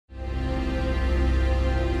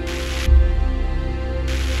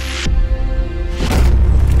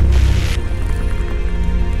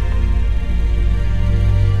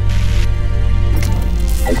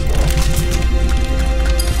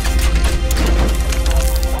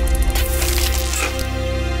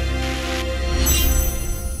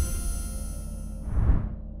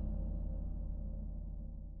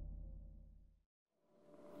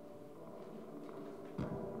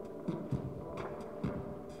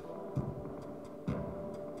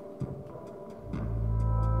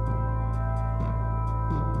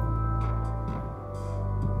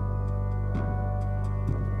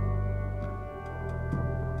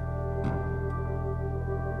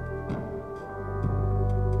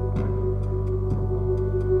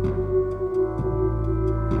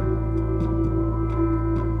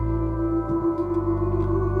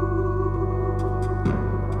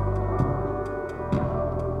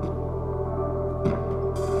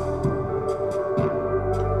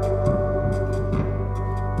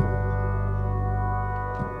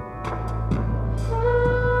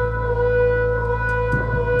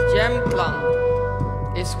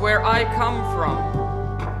I come from.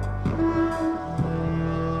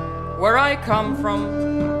 Where I come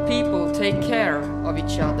from, people take care of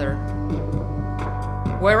each other.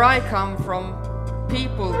 Where I come from,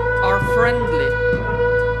 people are friendly.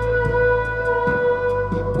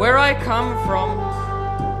 Where I come from,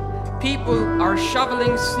 people are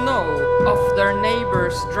shoveling snow off their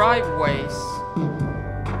neighbors' driveways.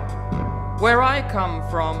 Where I come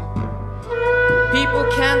from, people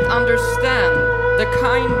can't understand the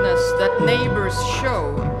kindness that neighbors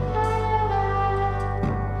show.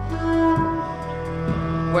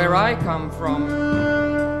 Where I come from,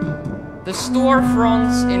 the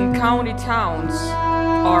storefronts in county towns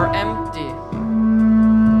are empty.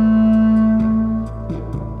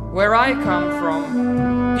 Where I come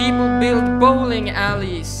from, people build bowling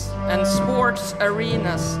alleys and sports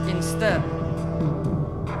arenas instead.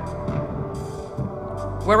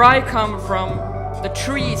 Where I come from, the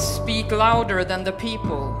trees speak louder than the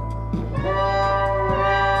people.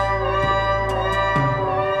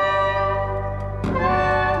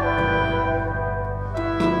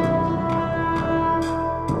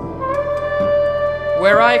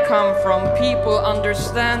 Where I come from, people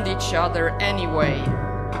understand each other anyway.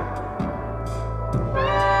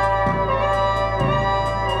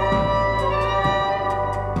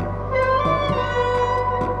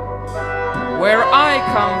 Where I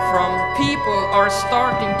come from, people are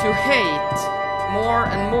starting to hate more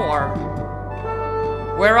and more.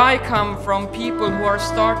 Where I come from, people who are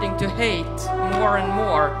starting to hate more and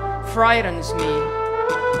more frightens me.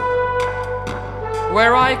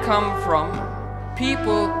 Where I come from,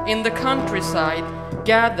 people in the countryside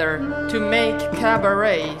gather to make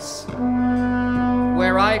cabarets.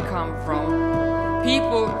 Where I come from,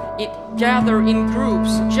 people gather in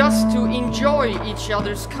groups just to enjoy each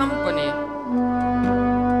other's company.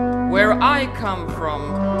 Where I come from,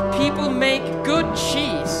 people make good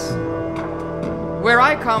cheese. Where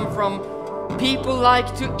I come from, people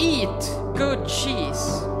like to eat good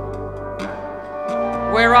cheese.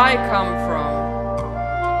 Where I come from,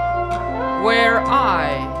 where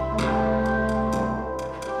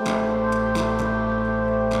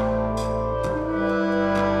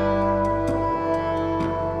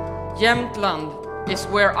Jämtland is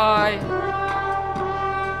where I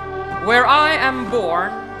am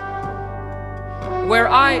born, where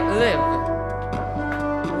I live,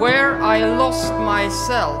 where I lost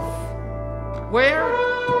myself, where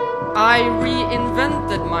I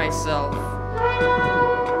reinvented myself,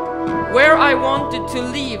 where I wanted to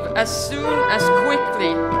leave as soon as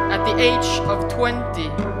quickly at the age of 20,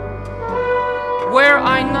 where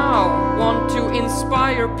I now want to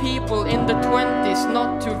inspire people in the 20s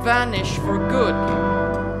not to vanish for good,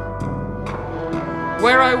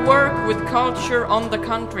 where I work with culture on the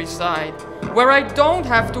countryside, where I don't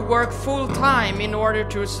have to work full-time in order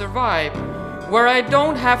to survive, where I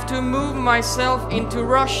don't have to move myself into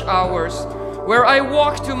rush hours, where I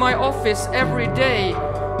walk to my office every day,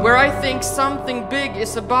 where I think something big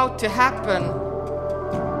is about to happen,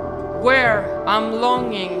 where I'm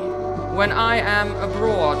longing when I am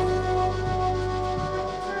abroad,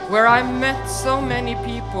 where I met so many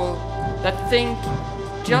people that think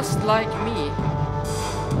just like me,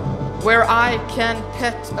 where I can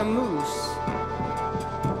pet a moose,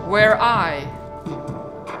 where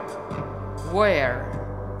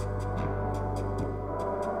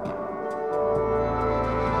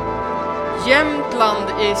Jämtland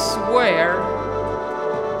is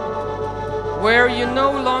where you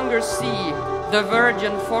no longer see the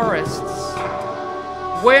virgin forests,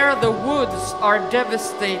 where the woods are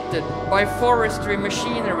devastated by forestry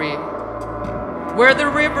machinery, where the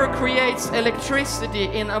river creates electricity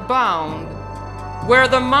in abound, where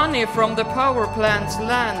the money from the power plants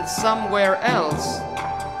lands somewhere else,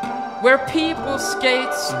 where people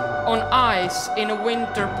skate on ice in a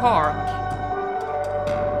winter park,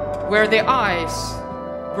 where the ice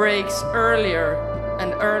breaks earlier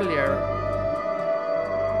and earlier,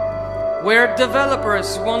 where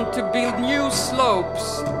developers want to build new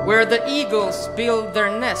slopes, where the eagles build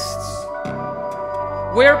their nests,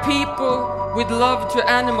 where people with love to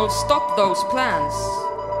animals stop those plans,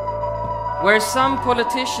 where some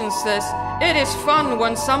politician says, it is fun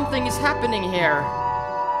when something is happening here,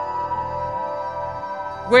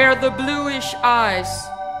 where the bluish ice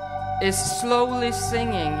is slowly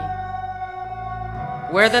singing,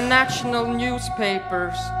 where the national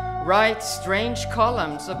newspapers write strange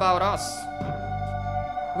columns about us,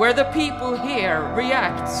 where the people here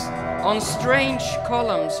react on strange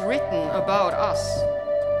columns written about us,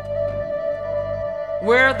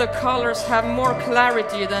 where the colors have more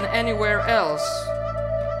clarity than anywhere else,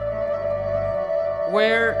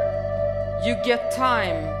 where you get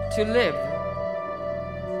time to live.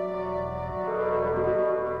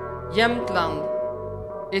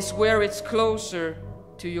 Jämtland is where it's closer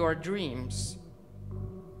to your dreams.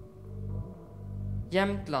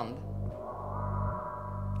 Jämtland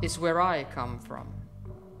is where I come from.